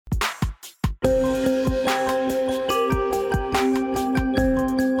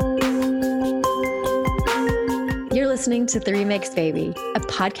listening to Three Makes Baby, a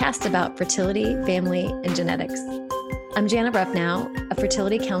podcast about fertility, family, and genetics. I'm Jana Ruffnow, a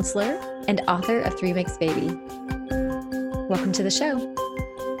fertility counselor and author of Three Makes Baby. Welcome to the show.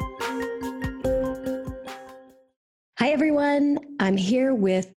 Hi, everyone. I'm here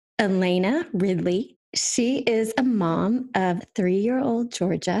with Elena Ridley. She is a mom of 3-year-old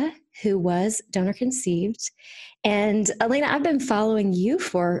Georgia who was donor conceived. And Elena, I've been following you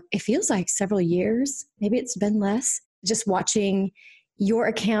for, it feels like several years. Maybe it's been less. Just watching your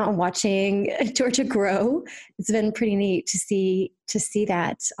account and watching Georgia grow. It's been pretty neat to see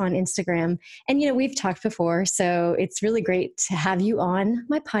that on Instagram. And, we've talked before, so it's really great to have you on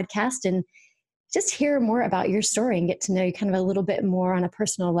my podcast and just hear more about your story and get to know you kind of a little bit more on a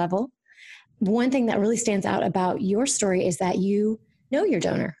personal level. One thing that really stands out about your story is that you know your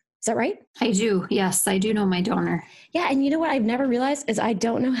donor. Is that right? I do. Yes, I do know my donor. Yeah. And you know what I've never realized is I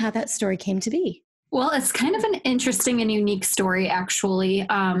don't know how that story came to be. Well, it's kind of an interesting and unique story, actually.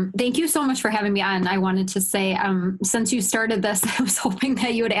 Thank you so much for having me on. I wanted to say, since you started this, I was hoping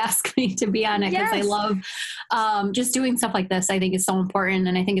that you would ask me to be on it because I love just doing stuff like this. I think it's so important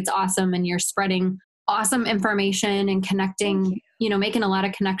and I think it's awesome. And you're spreading awesome information and connecting, making a lot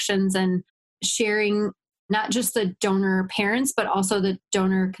of connections and sharing not just the donor parents, but also the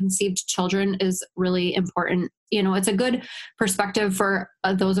donor conceived children is really important. It's a good perspective for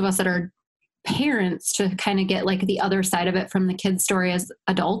those of us that are parents to kind of get like the other side of it from the kid's story as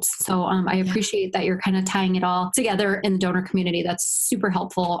adults. So I appreciate that you're kind of tying it all together in the donor community. That's super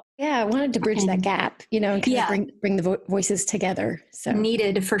helpful. Yeah, I wanted to bridge that gap, and kind of bring the voices together. So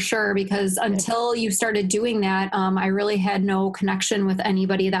needed for sure, because until you started doing that, I really had no connection with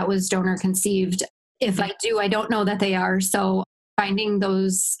anybody that was donor conceived. If I do, I don't know that they are. So finding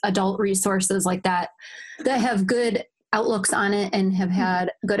those adult resources like that have good outlooks on it and have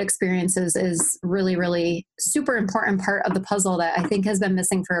had good experiences is really, really super important part of the puzzle that I think has been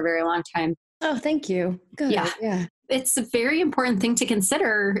missing for a very long time. Oh, thank you. Good. Yeah. It's a very important thing to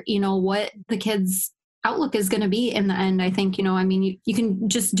consider, what the kid's outlook is going to be in the end. I think, you can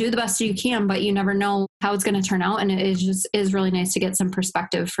just do the best you can, but you never know how it's going to turn out. And it is really nice to get some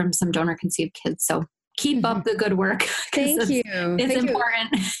perspective from some donor conceived kids. So keep up the good work. Thank you. It's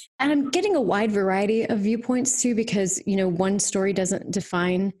important. And I'm getting a wide variety of viewpoints too, because, one story doesn't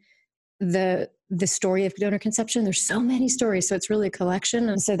define the story of donor conception. There's so many stories. So it's really a collection.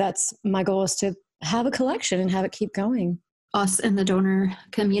 And so that's my goal, is to have a collection and have it keep going. Us in the donor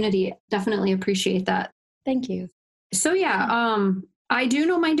community definitely appreciate that. Thank you. So I do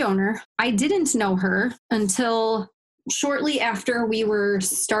know my donor. I didn't know her until shortly after we were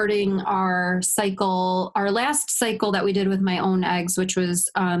starting our last cycle that we did with my own eggs, which was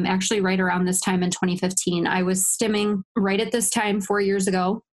actually right around this time in 2015. I was stimming right at this time 4 years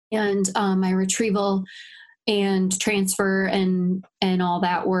ago, and my retrieval and transfer and all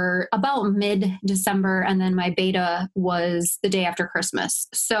that were about mid-December. And then my beta was the day after Christmas.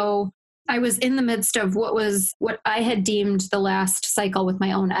 So I was in the midst of what I had deemed the last cycle with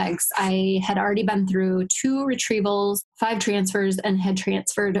my own eggs. I had already been through 2 retrievals, 5 transfers, and had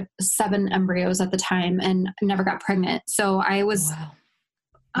transferred 7 embryos at the time and never got pregnant. So I was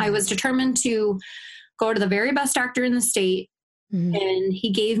determined to go to the very best doctor in the state. Mm-hmm. And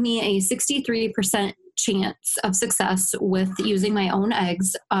he gave me a 63% chance of success with using my own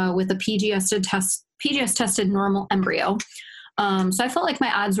eggs with a PGS tested normal embryo. So I felt like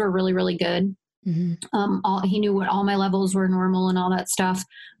my odds were really, really good. Mm-hmm. He knew what all my levels were normal and all that stuff.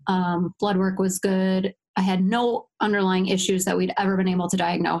 Blood work was good. I had no underlying issues that we'd ever been able to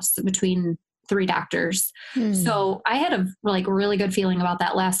diagnose between 3 doctors. Mm. So I had a really good feeling about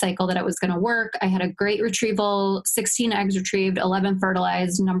that last cycle that it was going to work. I had a great retrieval, 16 eggs retrieved, 11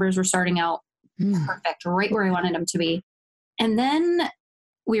 fertilized. Numbers were starting out perfect, right where I wanted them to be. And then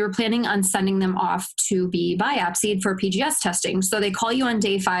we were planning on sending them off to be biopsied for PGS testing. So they call you on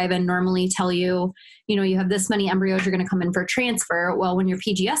day 5 and normally tell you, you have this many embryos, you're going to come in for transfer. Well, when you're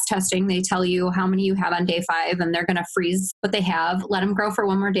PGS testing, they tell you how many you have on day 5 and they're going to freeze what they have, let them grow for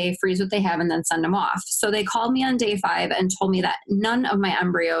 1 more day, freeze what they have, and then send them off. So they called me on day 5 and told me that none of my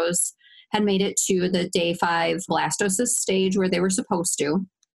embryos had made it to the day 5 blastocyst stage where they were supposed to.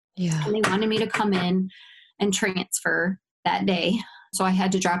 Yeah. And they wanted me to come in and transfer that day. So I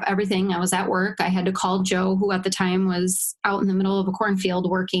had to drop everything. I was at work. I had to call Joe, who at the time was out in the middle of a cornfield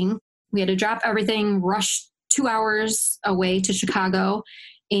working. We had to drop everything, rush 2 hours away to Chicago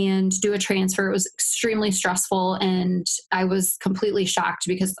and do a transfer. It was extremely stressful. And I was completely shocked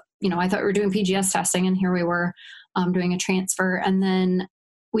because, I thought we were doing PGS testing and here we were doing a transfer. And then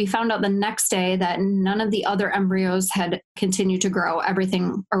we found out the next day that none of the other embryos had continued to grow,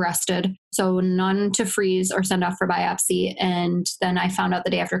 everything arrested. So none to freeze or send off for biopsy. And then I found out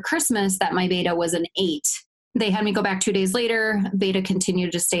the day after Christmas that my beta was an 8. They had me go back 2 days later. Beta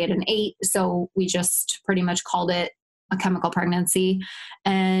continued to stay at an 8. So we just pretty much called it a chemical pregnancy.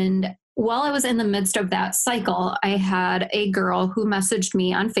 And while I was in the midst of that cycle, I had a girl who messaged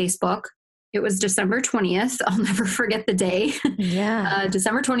me on Facebook. It was December 20th. I'll never forget the day. Yeah.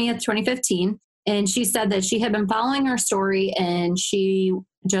 December 20th, 2015. And she said that she had been following our story and she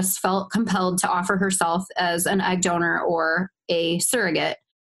just felt compelled to offer herself as an egg donor or a surrogate.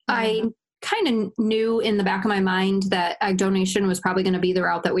 I kind of knew in the back of my mind that egg donation was probably going to be the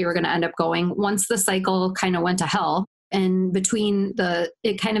route that we were going to end up going once the cycle kind of went to hell. And between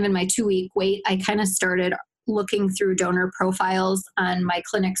it kind of in my 2-week wait, I kind of started looking through donor profiles on my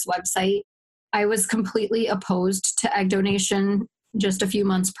clinic's website. I was completely opposed to egg donation just a few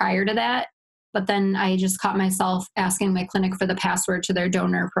months prior to that. But then I just caught myself asking my clinic for the password to their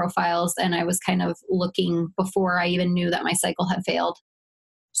donor profiles. And I was kind of looking before I even knew that my cycle had failed.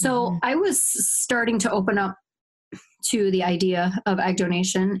 So I was starting to open up to the idea of egg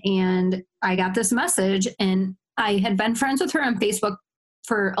donation. And I got this message, and I had been friends with her on Facebook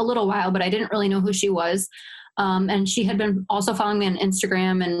for a little while, but I didn't really know who she was. And she had been also following me on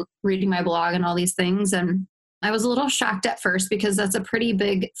Instagram and reading my blog and all these things. And I was a little shocked at first because that's a pretty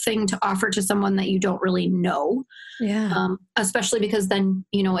big thing to offer to someone that you don't really know. Yeah. Especially because then,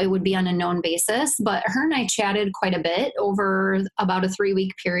 it would be on a known basis. But her and I chatted quite a bit over about a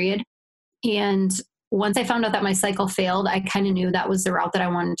 3-week period. And once I found out that my cycle failed, I kind of knew that was the route that I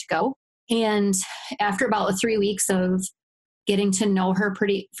wanted to go. And after about 3 weeks of getting to know her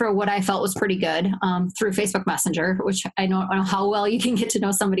for what I felt was pretty good through Facebook Messenger, which I don't know how well you can get to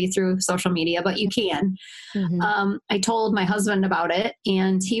know somebody through social media, but you can. I told my husband about it,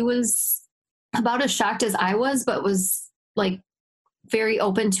 and he was about as shocked as I was, but was like very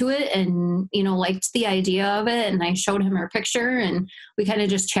open to it and, liked the idea of it. And I showed him her picture, and we kind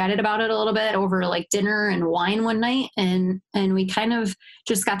of just chatted about it a little bit over like dinner and wine one night. And we kind of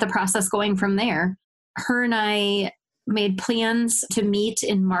just got the process going from there. Her and I made plans to meet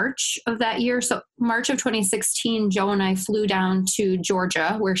in March of that year. So March of 2016, Joe and I flew down to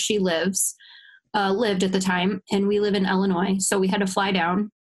Georgia, where she lived at the time, and we live in Illinois. So we had to fly down.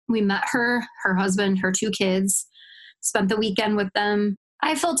 We met her husband, her 2 kids, spent the weekend with them.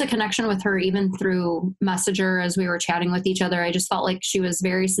 I felt a connection with her even through Messenger as we were chatting with each other. I just felt like she was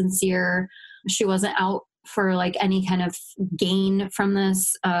very sincere. She wasn't out for like any kind of gain from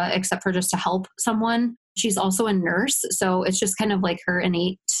this, except for just to help someone. She's also a nurse. So it's just kind of like her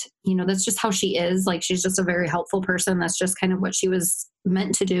innate, that's just how she is. Like, she's just a very helpful person. That's just kind of what she was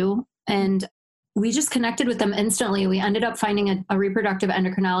meant to do. And we just connected with them instantly. We ended up finding a reproductive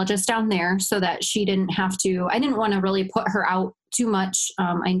endocrinologist down there so that she didn't have to, I didn't want to really put her out too much.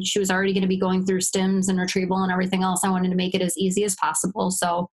 She was already going to be going through stims and retrieval and everything else. I wanted to make it as easy as possible.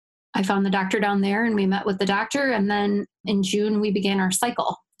 So I found the doctor down there, and we met with the doctor. And then in June, we began our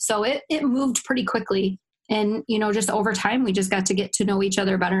cycle. So it moved pretty quickly. And, just over time, we just got to get to know each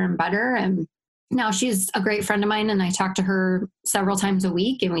other better and better. And now she's a great friend of mine, and I talk to her several times a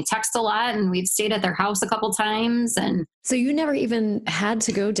week, and we text a lot, and we've stayed at their house a couple times. And so you never even had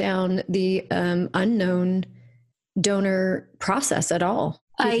to go down the unknown donor process at all,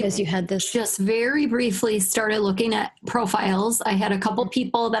 because you had this. Just very briefly started looking at profiles. I had a couple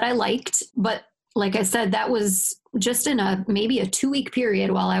people that I liked, but like I said, that was just in maybe a 2-week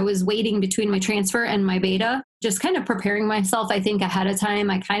period while I was waiting between my transfer and my beta, just kind of preparing myself. I think ahead of time,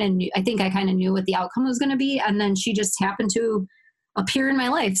 I kind of knew what the outcome was going to be. And then she just happened to appear in my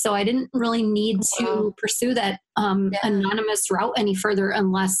life. So I didn't really need to pursue that anonymous route any further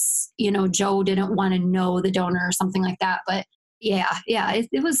unless, Joe didn't want to know the donor or something like that. But yeah,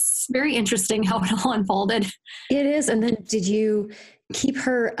 it was very interesting how it all unfolded. It is. And then did you keep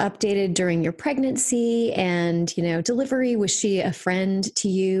her updated during your pregnancy and, delivery? Was she a friend to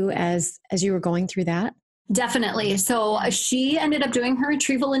you as you were going through that? Definitely. So she ended up doing her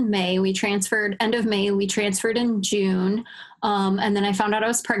retrieval in May. We transferred end of May. We transferred in June. And then I found out I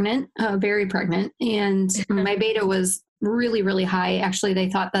was pregnant, very pregnant. And my beta was really, really high. Actually, they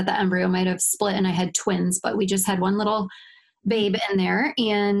thought that the embryo might have split and I had twins, but we just had one little babe in there.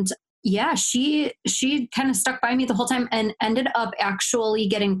 And yeah, she kind of stuck by me the whole time and ended up actually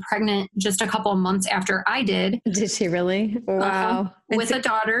getting pregnant just a couple of months after I did. Did she really? Wow. With a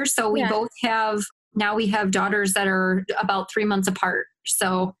daughter. So we both have, now we have daughters that are about 3 months apart.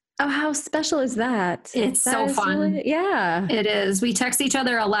 So Oh, how special is that? It's That so is fun. really, yeah. It is. We text each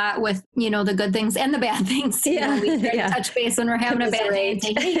other a lot with, the good things and the bad things. Yeah. We try to Yeah. touch base when we're having a bad day and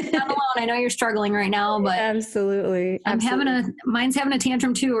say, hey, you're not alone. I know you're struggling right now, but Absolutely. Absolutely. mine's having a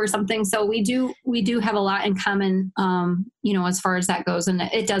tantrum too or something. So we do have a lot in common, as far as that goes, and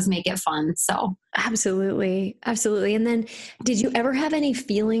it does make it fun. So Absolutely. Absolutely. And then did you ever have any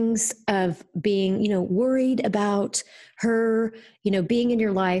feelings of being, worried about her, being in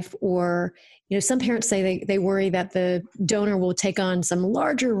your life, or, some parents say they worry that the donor will take on some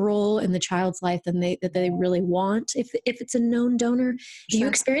larger role in the child's life than they really want if it's a known donor. Do you sure.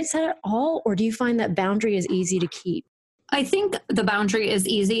 experience that at all? Or do you find that boundary is easy to keep? I think the boundary is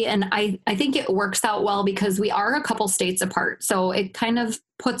easy, and I think it works out well because we are a couple states apart. So it kind of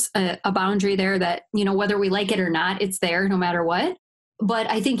puts a boundary there that, whether we like it or not, it's there no matter what. But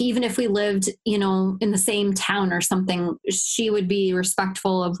I think even if we lived, in the same town or something, she would be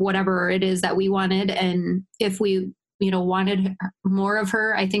respectful of whatever it is that we wanted. And if we, wanted more of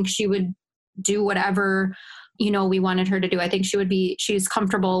her, I think she would do whatever, we wanted her to do. I think she's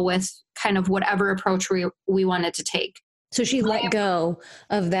comfortable with kind of whatever approach we wanted to take. So she let go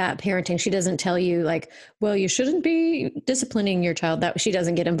of that parenting. She doesn't tell you like, well, you shouldn't be disciplining your child. That she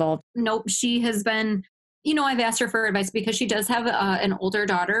doesn't get involved. Nope. She has been, I've asked her for advice because she does have an older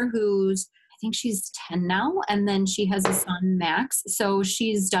daughter who's, I think she's 10 now. And then she has a son, Max. So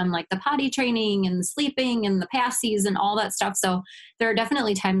she's done like the potty training and the sleeping and the passies and all that stuff. So there are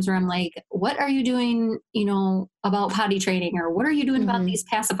definitely times where I'm like, what are you doing, about potty training, or what are you doing about these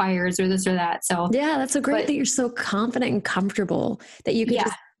pacifiers or this or that? So yeah, that's so great that you're so confident and comfortable that you could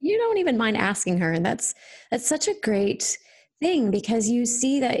you don't even mind asking her. And that's such a great thing, because you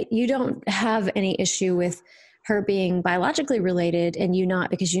see that you don't have any issue with her being biologically related and you not,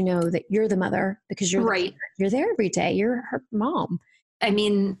 because you know that you're the mother, because you're right. You're there every day. You're her mom. I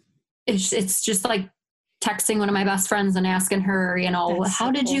mean, it's just like texting one of my best friends and asking her,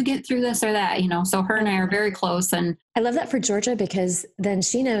 how did you get through this or that? So her and I are very close. And I love that for Georgia, because then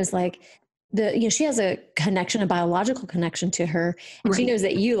she knows like she has a connection, a biological connection to her. And she knows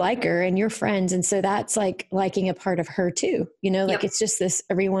that you like her and you're friends. And so that's like liking a part of her too, like it's just this,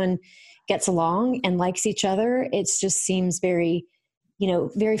 everyone gets along and likes each other. It just seems very,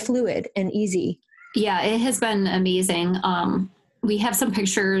 very fluid and easy. Yeah, it has been amazing. We have some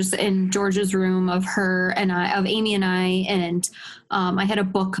pictures in Georgia's room of her and of Amy and I, and I had a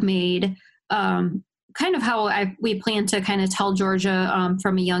book made, kind of how we plan to kind of tell Georgia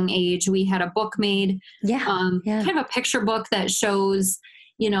from a young age. We had a book made, kind of a picture book that shows,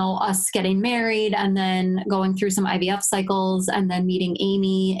 us getting married and then going through some IVF cycles and then meeting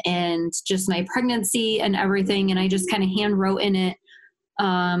Amy and just my pregnancy and everything. And I just kind of hand wrote in it.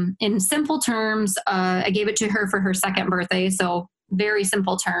 In simple terms, I gave it to her for her second birthday. So very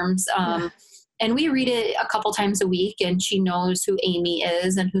simple terms. And we read it a couple times a week, and she knows who Amy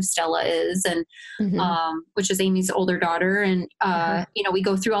is and who Stella is, and which is Amy's older daughter. And, we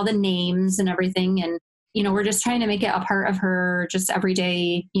go through all the names and everything. And, we're just trying to make it a part of her just every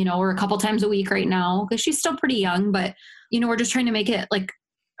day, or a couple times a week right now, because she's still pretty young, but, we're just trying to make it like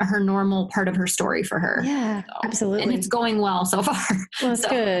her normal part of her story for her. Yeah, so, absolutely. And it's going well so far. Well, that's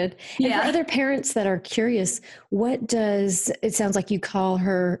good. And for other parents that are curious, it sounds like you call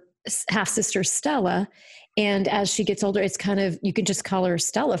her half sister Stella. And as she gets older, it's kind of, you can just call her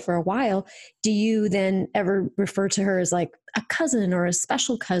Stella for a while. Do you then ever refer to her as like a cousin or a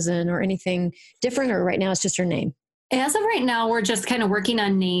special cousin or anything different? Or right now it's just her name? As of right now, we're just kind of working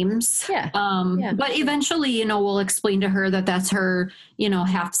on names. But eventually, we'll explain to her that that's her,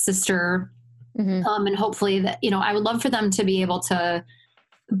 half sister. And hopefully that, I would love for them to be able to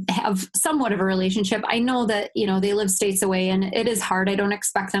have somewhat of a relationship. I know that, they live states away and it is hard. I don't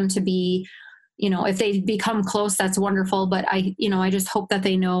expect them to be, if they become close, that's wonderful. But I just hope that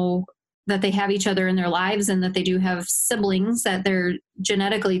they know that they have each other in their lives and that they do have siblings that they're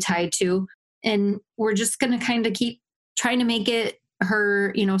genetically tied to. And we're just going to kind of keep trying to make it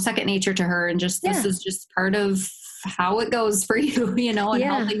her, second nature to her. And just, this is just part of how it goes for you, and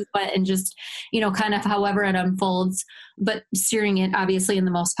how things went, and just, kind of however it unfolds, but steering it obviously in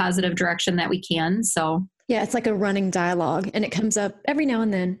the most positive direction that we can. So yeah, it's like a running dialogue, and it comes up every now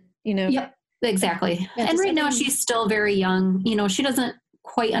and then, Yep, exactly. And right now she's still very young, she doesn't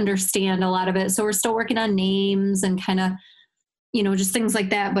quite understand a lot of it. So we're still working on names and kind of, just things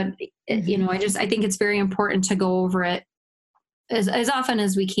like that. But, I think it's very important to go over it as often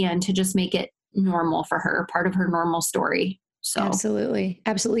as we can to just make it normal for her, part of her normal story. So Absolutely.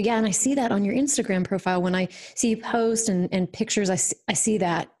 Yeah. And I see that on your Instagram profile. When I see you post and pictures, I see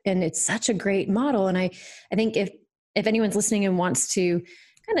that, and it's such a great model. And I think if anyone's listening and wants to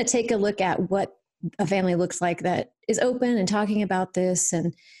kind of take a look at what a family looks like that is open and talking about this.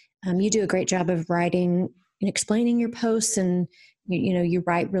 And you do a great job of writing and explaining your posts, and you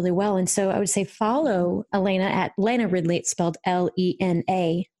write really well. And so I would say follow Elena at Lena Ridley. It's spelled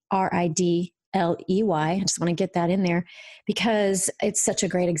LenaRidley. I just want to get that in there because it's such a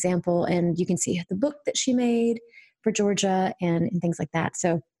great example. And you can see the book that she made for Georgia and things like that.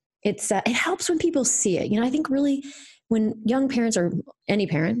 So it helps when people see it. I think really when young parents, or any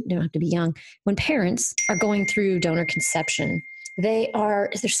parent, you don't have to be young, when parents are going through donor conception,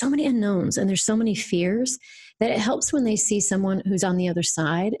 there's so many unknowns and there's so many fears that it helps when they see someone who's on the other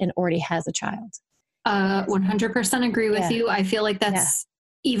side and already has a child. 100% agree with you. I feel like that's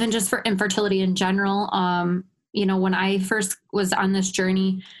even just for infertility in general. When I first was on this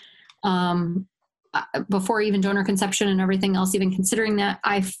journey, before even donor conception and everything else, even considering that,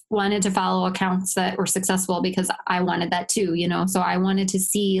 I wanted to follow accounts that were successful because I wanted that too, so I wanted to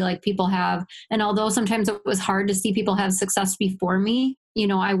see like people have, and although sometimes it was hard to see people have success before me,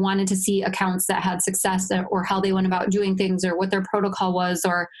 I wanted to see accounts that had success or how they went about doing things or what their protocol was,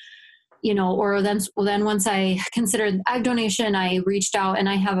 or then once I considered egg donation, I reached out and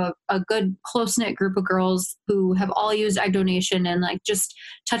I have a good close-knit group of girls who have all used egg donation, and like just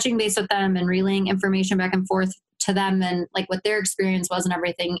touching base with them and relaying information back and forth to them and like what their experience was and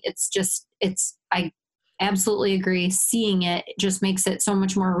everything. I absolutely agree. Seeing it just makes it so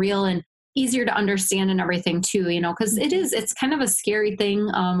much more real and easier to understand and everything too, because it's kind of a scary thing.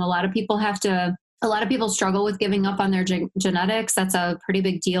 A lot of people struggle with giving up on their genetics. That's a pretty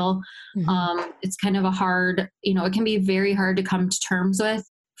big deal. It's kind of it can be very hard to come to terms with.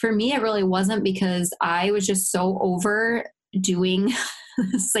 For me, it really wasn't, because I was just so over doing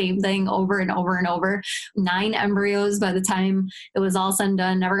the same thing over and over and over. 9 embryos by the time it was all said and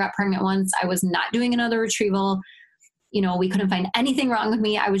done, never got pregnant once. I was not doing another retrieval. We couldn't find anything wrong with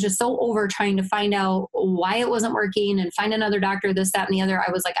me. I was just so over trying to find out why it wasn't working and find another doctor, this, that, and the other. I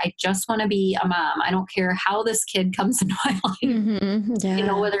was like, I just want to be a mom. I don't care how this kid comes into my life. Mm-hmm.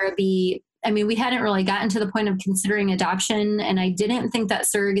 Yeah. Whether it be, we hadn't really gotten to the point of considering adoption, and I didn't think that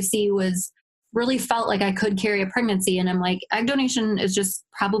surrogacy really felt like I could carry a pregnancy. And I'm like, egg donation is just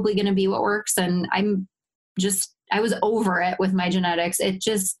probably going to be what works. And I was over it with my genetics. It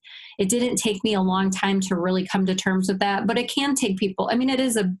didn't take me a long time to really come to terms with that, but it can take people.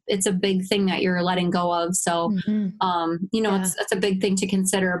 It's a big thing that you're letting go of. So, it's a big thing to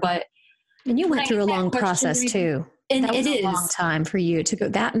consider, and you went through a long process too. And that was a long time for you to go.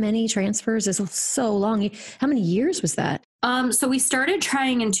 That many transfers is so long. How many years was that? So we started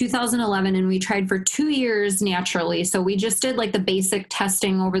trying in 2011, and we tried for 2 years naturally. So we just did like the basic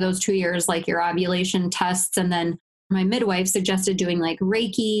testing over those 2 years, like your ovulation tests. And then my midwife suggested doing like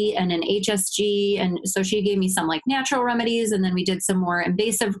Reiki and an HSG. And so she gave me some like natural remedies. And then we did some more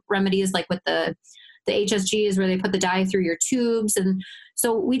invasive remedies, like with the HSGs where they put the dye through your tubes. And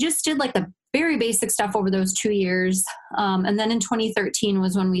so we just did like the very basic stuff over those 2 years. And then in 2013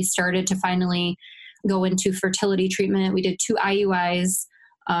 was when we started to finally go into fertility treatment. We did 2 IUIs,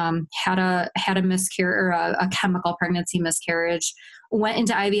 had a miscarriage, or a chemical pregnancy miscarriage, went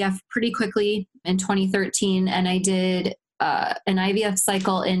into IVF pretty quickly in 2013. And I did an IVF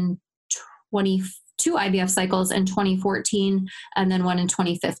cycle in 22 IVF cycles in 2014, and then one in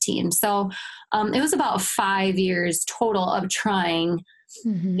 2015. So it was about 5 years total of trying.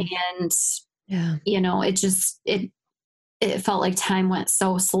 And, it felt like time went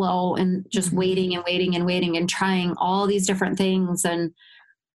so slow, and just waiting and waiting and waiting and trying all these different things. And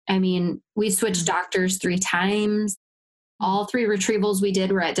we switched doctors 3 times. All 3 retrievals we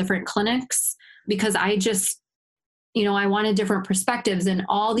did were at different clinics, because I just, I wanted different perspectives, and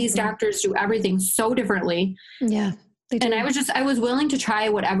all these doctors do everything so differently. Yeah. And I was willing to try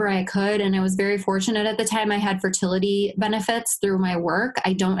whatever I could. And I was very fortunate at the time. I had fertility benefits through my work.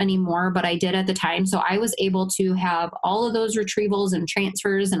 I don't anymore, but I did at the time. So I was able to have all of those retrievals and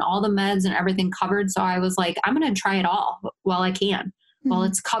transfers and all the meds and everything covered. So I was like, I'm going to try it all while I can, while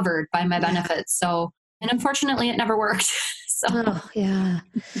it's covered by my benefits. So, and unfortunately it never worked. So. Oh, yeah.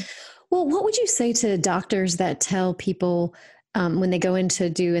 Well, what would you say to doctors that tell people when they go in to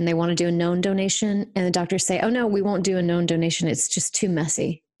do, and they want to do a known donation, and the doctors say, oh no, we won't do a known donation. It's just too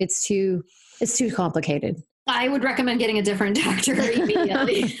messy. It's too complicated. I would recommend getting a different doctor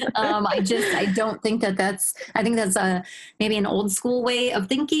immediately. I don't think I think that's maybe an old school way of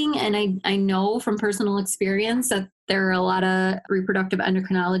thinking. And I know from personal experience that there are a lot of reproductive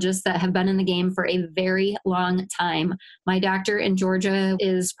endocrinologists that have been in the game for a very long time. My doctor in Georgia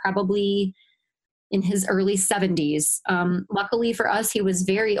is probably in his early 70s. Luckily for us, he was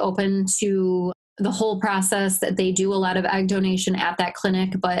very open to the whole process, that they do a lot of egg donation at that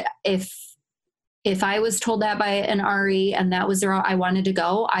clinic. But if I was told that by an RE and that was where I wanted to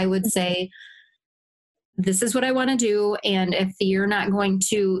go, I would say, this is what I want to do. And if you're not going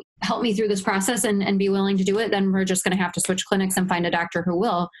to help me through this process and be willing to do it, then we're just going to have to switch clinics and find a doctor who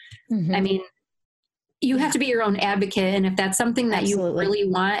will. Mm-hmm. I mean, you have to be your own advocate. And if that's something that Absolutely. you really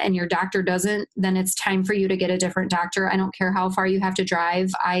want and your doctor doesn't, then it's time for you to get a different doctor. I don't care how far you have to drive.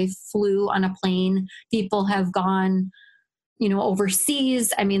 I flew on a plane. People have gone,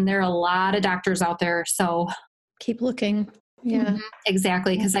 overseas. I mean, there are a lot of doctors out there. So keep looking. Yeah,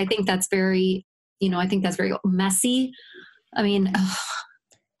 exactly. Because I think that's very, I think that's very messy. I mean,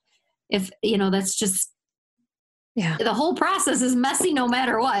 if, that's just, the whole process is messy no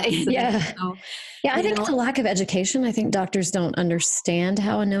matter what. Yeah. So, I think it's a lack of education. I think doctors don't understand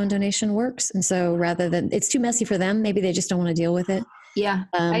how a known donation works. And so rather than, it's too messy for them, maybe they just don't want to deal with it. Yeah,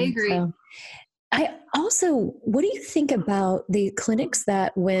 I agree. So I also, what do you think about the clinics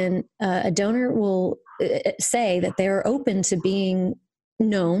that when a donor will say that they're open to being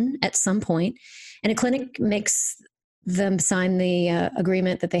known at some point, and a clinic makes them sign the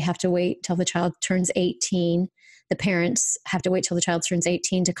agreement that they have to wait till the child turns 18. The parents have to wait till the child turns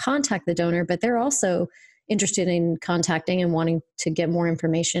 18 to contact the donor, but they're also interested in contacting and wanting to get more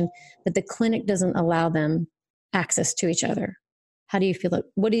information, but the clinic doesn't allow them access to each other. How do you feel?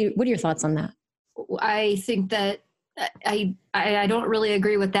 What are your thoughts on that? I think that I don't really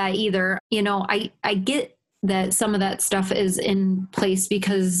agree with that either. I get that some of that stuff is in place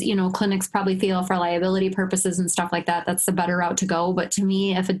because, clinics probably feel for liability purposes and stuff like that, that's the better route to go. But to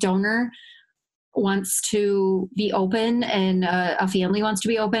me, if a donor wants to be open and a family wants to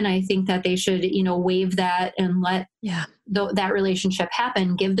be open, I think that they should, waive that and let that relationship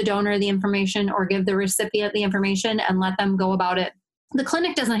happen. Give the donor the information or give the recipient the information and let them go about it. The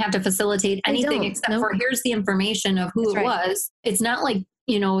clinic doesn't have to facilitate anything except for here's the information of who it was. It's not like,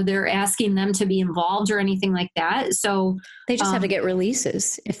 they're asking them to be involved or anything like that. So they just have to get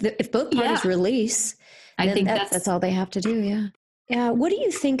releases. If both parties release, I think that's all they have to do. Yeah. Yeah. What do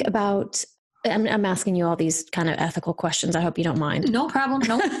you think about, I'm asking you all these kind of ethical questions. I hope you don't mind. No problem.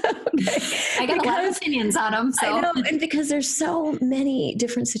 No. Okay. I got a lot of opinions on them. So. I know, and because there's so many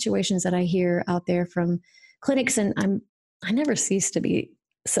different situations that I hear out there from clinics, and I never cease to be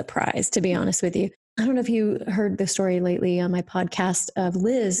surprised, to be honest with you. I don't know if you heard the story lately on my podcast of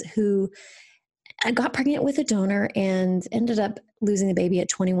Liz, who got pregnant with a donor and ended up losing the baby at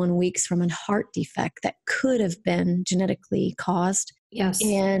 21 weeks from a heart defect that could have been genetically caused. Yes.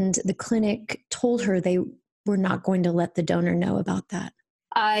 And the clinic told her they were not going to let the donor know about that.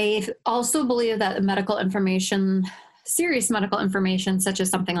 I also believe that the medical information, serious medical information, such as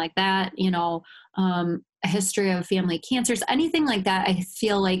something like that, a history of family cancers, anything like that, I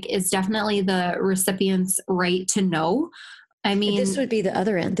feel like is definitely the recipient's right to know. I mean, this would be the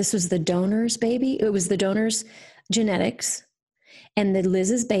other end. This was the donor's baby. It was the donor's genetics and the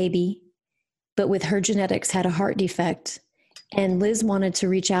Liz's baby, but with her genetics had a heart defect. And Liz wanted to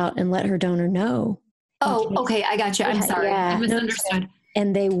reach out and let her donor know. Oh, okay. I got you. I'm sorry. I misunderstood.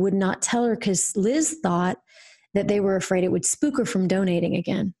 And they would not tell her because Liz thought that they were afraid it would spook her from donating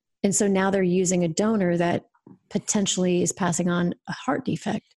again. And so now they're using a donor that potentially is passing on a heart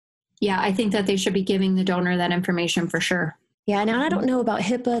defect. Yeah, I think that they should be giving the donor that information for sure. Yeah, now I don't know about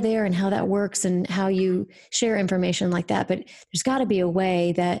HIPAA there and how that works and how you share information like that, but there's got to be a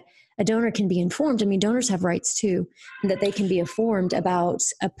way that a donor can be informed. I mean, donors have rights too, and that they can be informed about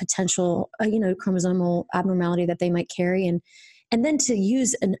a potential, chromosomal abnormality that they might carry, and then to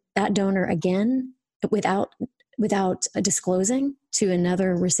use that donor again without disclosing to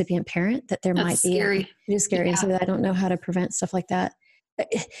another recipient parent that there might be. Scary. It is scary. Yeah. And so I don't know how to prevent stuff like that.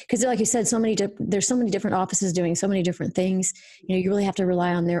 Because like you said, there's so many different offices doing so many different things. You really have to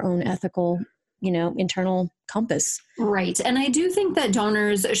rely on their own ethical, internal compass. Right. And I do think that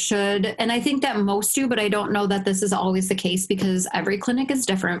donors should, and I think that most do, but I don't know that this is always the case because every clinic is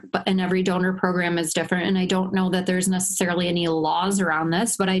different, and every donor program is different. And I don't know that there's necessarily any laws around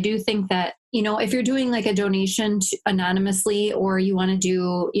this, but I do think that, if you're doing like a donation anonymously, or you want to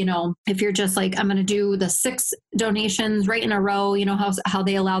do, if you're just like, I'm going to do the 6 donations right in a row, how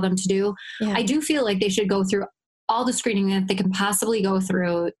they allow them to do. Yeah. I do feel like they should go through all the screening that they can possibly go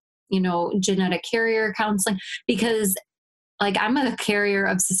through, genetic carrier counseling, because like I'm a carrier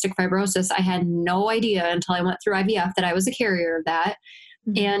of cystic fibrosis. I had no idea until I went through IVF that I was a carrier of that.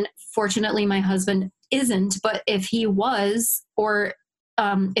 Mm-hmm. And fortunately my husband isn't, but if he was, or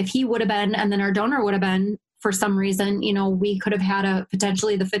if he would have been, and then our donor would have been for some reason, we could have had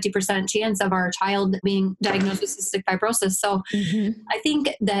potentially the 50% chance of our child being diagnosed with cystic fibrosis. So I think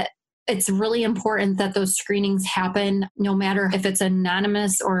that it's really important that those screenings happen, no matter if it's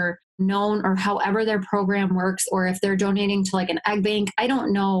anonymous or known or however their program works, or if they're donating to like an egg bank. I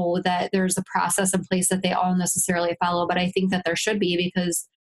don't know that there's a process in place that they all necessarily follow, but I think that there should be, because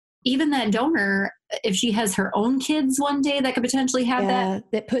even that donor, if she has her own kids one day that could potentially have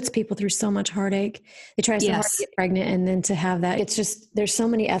that puts people through so much heartache. They try so hard to get pregnant, and then to have that, it's just, there's so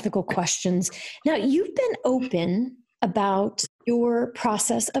many ethical questions. Now, you've been open about your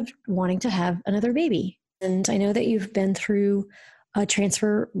process of wanting to have another baby. And I know that you've been through a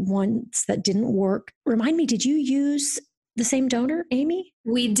transfer once that didn't work. Remind me, did you use the same donor, Amy?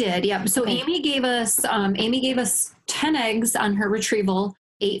 We did, yep. So okay. Amy gave us 10 eggs on her retrieval.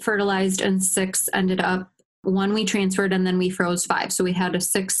 8 fertilized and 6 ended up. 1 we transferred, and then we froze 5. So we had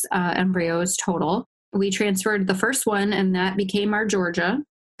 6 embryos total. We transferred the first one, and that became our Georgia.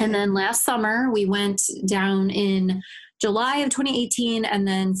 And then last summer, we went down in July of 2018 and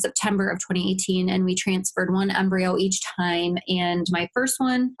then September of 2018, and we transferred 1 embryo each time. And my first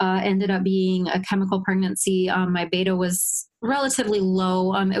one ended up being a chemical pregnancy. My beta was relatively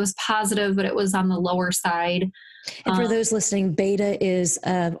low. It was positive, but it was on the lower side. And for those listening, beta is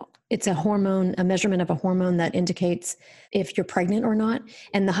it's a hormone, a measurement of a hormone that indicates if you're pregnant or not.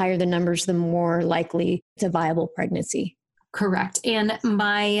 And the higher the numbers, the more likely it's a viable pregnancy. Correct. And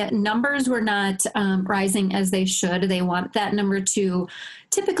my numbers were not rising as they should. They want that number to,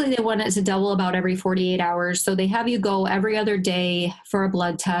 typically they want it to double about every 48 hours. So they have you go every other day for a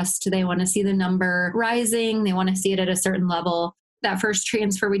blood test. They want to see the number rising. They want to see it at a certain level. That first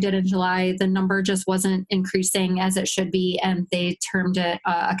transfer we did in July, the number just wasn't increasing as it should be. And they termed it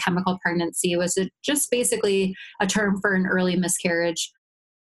a chemical pregnancy. It was just basically a term for an early miscarriage.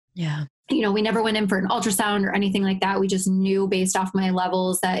 Yeah. You know, we never went in for an ultrasound or anything like that. We just knew based off my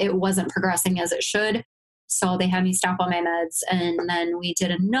levels that it wasn't progressing as it should. So they had me stop all my meds. And then we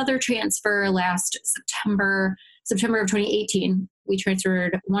did another transfer last September of 2018. We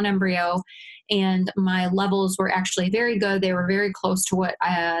transferred 1 embryo, and my levels were actually very good. They were very close to what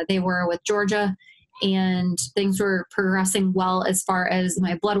they were with Georgia, and things were progressing well as far as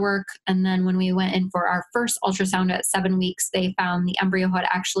my blood work. And then when we went in for our first ultrasound at 7 weeks, they found the embryo had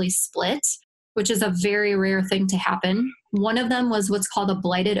actually split, which is a very rare thing to happen. One of them was what's called a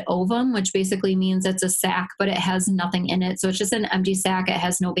blighted ovum, which basically means it's a sac, but it has nothing in it. So it's just an empty sac. It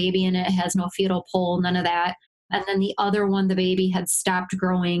has no baby in it. It has no fetal pole, none of that. And then the other one, the baby had stopped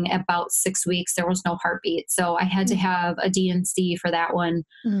growing at about 6 weeks. There was no heartbeat. So I had to have a D&C for that one.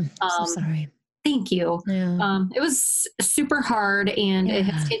 So sorry. Thank you. Yeah. It was super hard, and it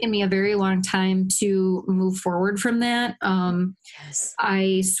has taken me a very long time to move forward from that. Yes.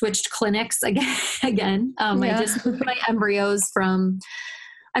 I switched clinics again. I just moved my embryos from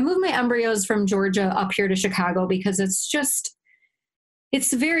Georgia up here to Chicago because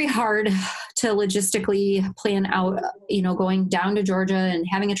it's very hard to logistically plan out, going down to Georgia and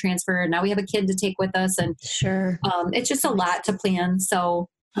having a transfer. Now we have a kid to take with us, and sure, it's just a lot to plan. So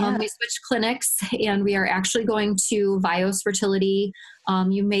we switched clinics, and we are actually going to Vios Fertility.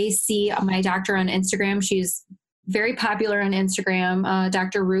 You may see my doctor on Instagram. She's very popular on Instagram,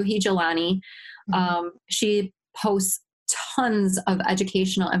 Dr. Ruhi Jalani. She posts tons of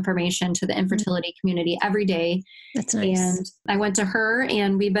educational information to the infertility community every day. That's nice. And I went to her,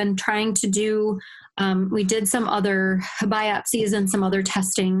 and we've been trying to do, we did some other biopsies and some other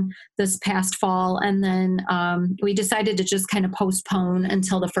testing this past fall. And then we decided to just kind of postpone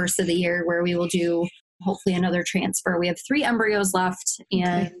until the first of the year, where we will do hopefully another transfer. We have 3 embryos left,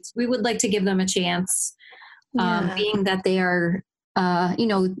 and we would like to give them a chance, being that they are,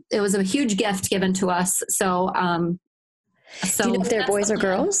 it was a huge gift given to us. So, do you know if they're boys or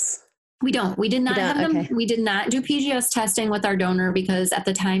girls? We don't. We did not have them. Okay. We did not do PGS testing with our donor because at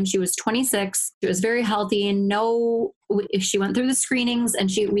the time she was 26. She was very healthy, and she went through the screenings,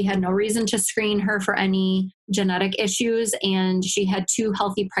 and we had no reason to screen her for any genetic issues. And she had 2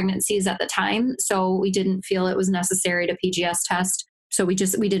 healthy pregnancies at the time. So we didn't feel it was necessary to PGS test. So we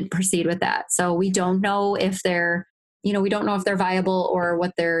didn't proceed with that. So we don't know if they're viable or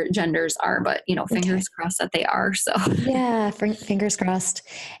what their genders are, but, fingers crossed that they are. So yeah, fingers crossed.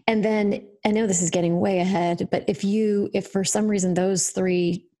 And then I know this is getting way ahead, but if for some reason those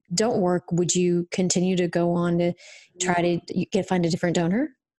 3 don't work, would you continue to go on to try to find a different donor?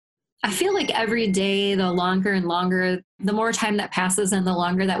 I feel like every day, the longer and longer, the more time that passes and the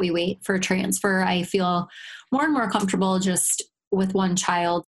longer that we wait for transfer, I feel more and more comfortable just with 1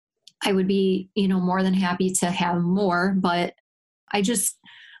 child. I would be, more than happy to have more, but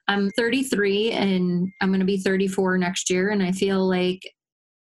I'm 33 and I'm going to be 34 next year. And I feel like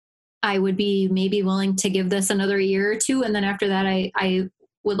I would be maybe willing to give this another year or 2. And then after that, I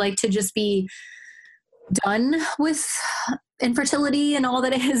would like to just be done with infertility and all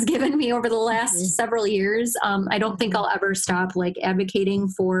that it has given me over the last several years. I don't think I'll ever stop like advocating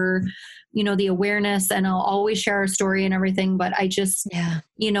for, the awareness, and I'll always share our story and everything. But I just,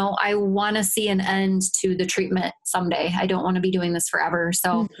 I want to see an end to the treatment someday. I don't want to be doing this forever.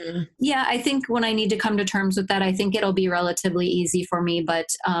 So I think when I need to come to terms with that, I think it'll be relatively easy for me, but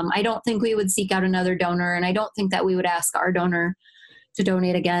I don't think we would seek out another donor, and I don't think that we would ask our donor to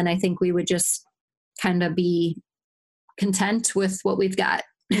donate again. I think we would just kind of be content with what we've got.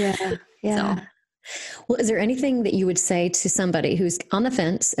 Yeah. Yeah. So. Well, is there anything that you would say to somebody who's on the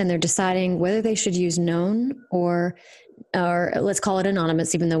fence and they're deciding whether they should use known or let's call it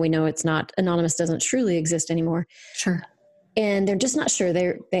anonymous, even though we know it's not, anonymous doesn't truly exist anymore. Sure. And they're just not sure.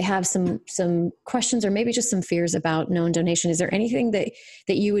 They have some questions or maybe just some fears about known donation. Is there anything that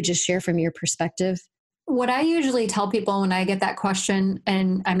you would just share from your perspective? What I usually tell people when I get that question,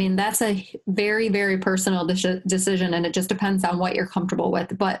 and I mean, that's a very, very personal decision, and it just depends on what you're comfortable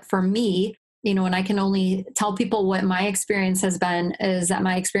with. But for me, and I can only tell people what my experience has been, is that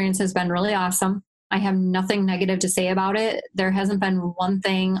my experience has been really awesome. I have nothing negative to say about it. There hasn't been one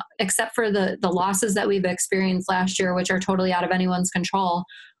thing, except for the losses that we've experienced last year, which are totally out of anyone's control.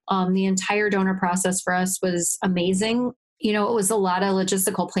 The entire donor process for us was amazing. It was a lot of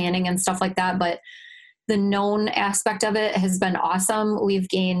logistical planning and stuff like that, but the known aspect of it has been awesome. We've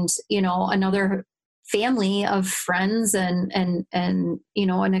gained, another family of friends and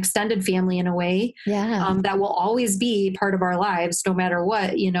an extended family in a way that will always be part of our lives, no matter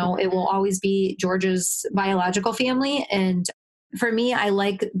what. It will always be Georgia's biological family. And for me, I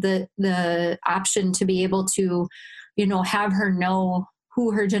like the option to be able to, have her know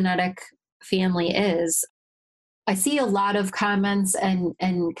who her genetic family is. I see a lot of comments and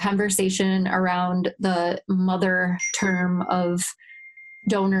conversation around the mother term of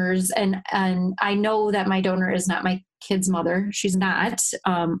donors. And I know that my donor is not my kid's mother. She's not.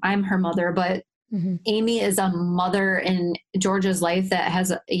 I'm her mother, but Amy is a mother in Georgia's life that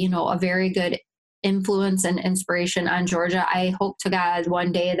has, a very good influence and inspiration on Georgia. I hope to God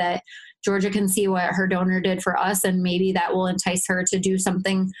one day that Georgia can see what her donor did for us, and maybe that will entice her to do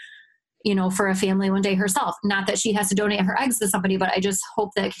something, for a family one day herself. Not that she has to donate her eggs to somebody, but I just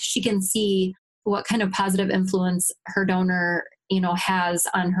hope that she can see what kind of positive influence her donor, has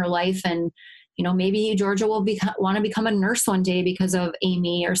on her life. And, maybe Georgia will want to become a nurse one day because of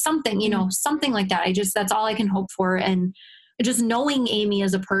Amy or something, something like that. That's all I can hope for. And just knowing Amy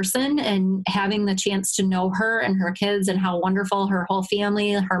as a person and having the chance to know her and her kids and how wonderful her whole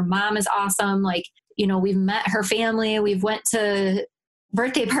family, her mom is awesome. Like, we've met her family, we've went to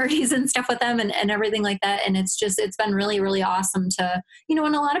birthday parties and stuff with them and everything like that. And it's been really, really awesome to, and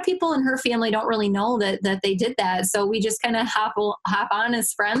a lot of people in her family don't really know that they did that. So we just kind of hop on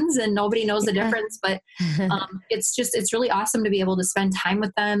as friends, and nobody knows the difference, but it's really awesome to be able to spend time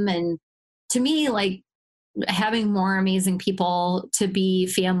with them. And to me, like, having more amazing people to be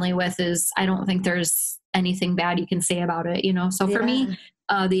family with I don't think there's anything bad you can say about it, So for me,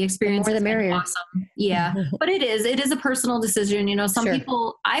 the experience has been awesome. Yeah. But it is a personal decision. Some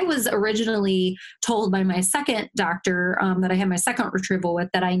people, I was originally told by my second doctor that I had my second retrieval with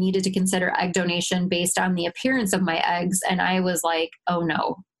that I needed to consider egg donation based on the appearance of my eggs. And I was like, oh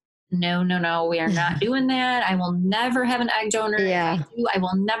no, we are not doing that. I will never have an egg donor. Yeah. I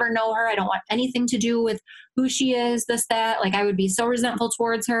will never know her. I don't want anything to do with who she is, this, that. Like, I would be so resentful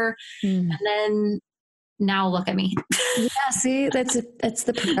towards her. And then now look at me. Yeah, see, that's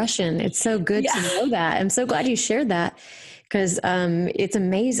the progression. It's so good to know that. I'm so glad you shared that, because it's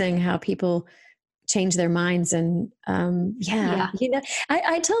amazing how people change their minds. And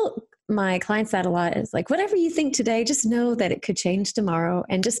I tell my clients that a lot. It's like, whatever you think today, just know that it could change tomorrow,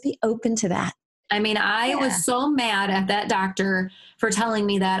 and just be open to that. I mean, I was so mad at that doctor for telling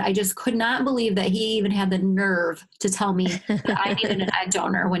me that. I just could not believe that he even had the nerve to tell me that I needed an egg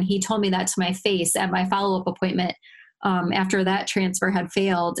donor when he told me that to my face at my follow-up appointment after that transfer had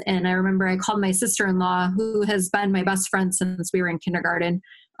failed. And I remember I called my sister-in-law, who has been my best friend since we were in kindergarten.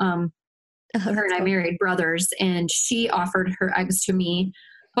 Her and I married brothers, and she offered her eggs to me.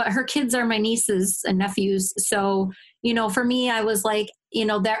 But her kids are my nieces and nephews. So, for me, I was like,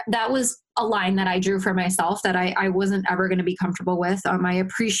 that was a line that I drew for myself that I wasn't ever going to be comfortable with. I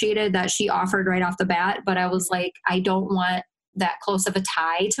appreciated that she offered right off the bat, but I was like, I don't want that close of a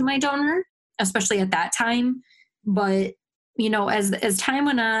tie to my donor, especially at that time. But, as time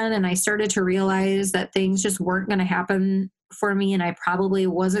went on and I started to realize that things just weren't going to happen for me, and I probably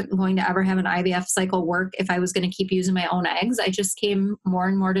wasn't going to ever have an IVF cycle work if I was going to keep using my own eggs, I just came more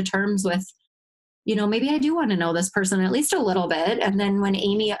and more to terms with maybe I do want to know this person at least a little bit. And then when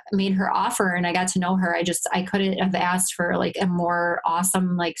Amy made her offer and I got to know her, I couldn't have asked for like a more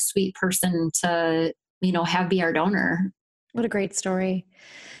awesome, like sweet person to, have be our donor. What a great story.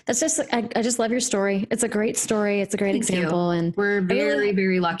 That's just, I just love your story. It's a great story. It's a great example. And we're very,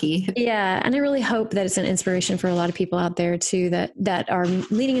 very lucky. Yeah. And I really hope that it's an inspiration for a lot of people out there too, that are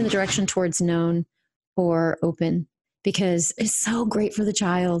leading in the direction towards known or open, because it's so great for the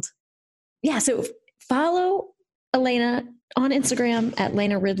child. Yeah. So follow Elena on Instagram at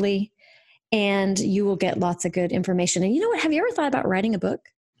Lena Ridley, and you will get lots of good information. And you know what? Have you ever thought about writing a book?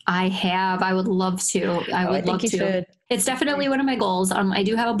 I have. I would love to. I think you should. It's definitely one of my goals. I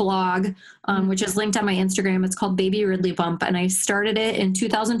do have a blog, which is linked on my Instagram. It's called Baby Ridley Bump, and I started it in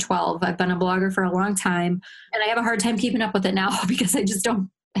 2012. I've been a blogger for a long time, and I have a hard time keeping up with it now because I just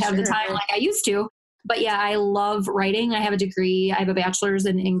don't have the time like I used to. But yeah, I love writing. I have a degree. I have a bachelor's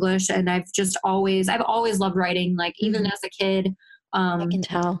in English, and I've always loved writing. Like even as a kid, I can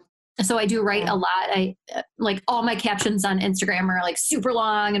tell. So I do write a lot. I like all my captions on Instagram are like super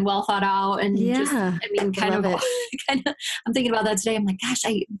long and well thought out. And I'm thinking about that today. I'm like, gosh,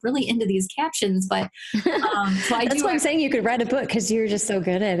 I'm really into these captions, but so that's why I'm saying you could write a book, because you're just so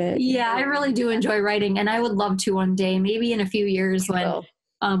good at it. Yeah, I really do enjoy writing, and I would love to one day, maybe in a few years when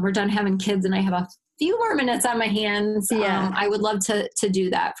we're done having kids and I have a few more minutes on my hands. Yeah. I would love to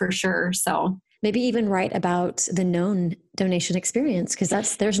do that for sure. So maybe even write about the known donation experience,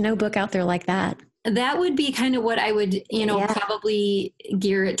 because there's no book out there like that. That would be kind of what I would, probably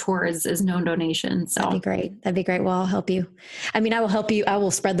gear it towards, is known donation. So that'd be great. Well, I'll help you. I mean, I will help you. I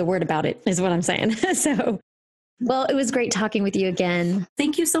will spread the word about it, is what I'm saying. So, well, it was great talking with you again.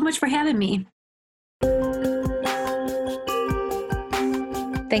 Thank you so much for having me.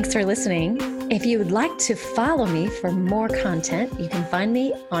 Thanks for listening. If you would like to follow me for more content, you can find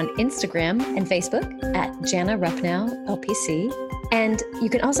me on Instagram and Facebook at Jana Rupnow LPC. And you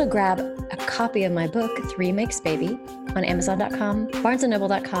can also grab a copy of my book, 3 Makes Baby, on Amazon.com,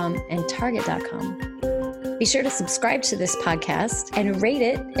 BarnesandNoble.com, and Target.com. Be sure to subscribe to this podcast and rate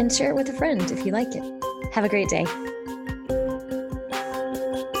it and share it with a friend if you like it. Have a great day.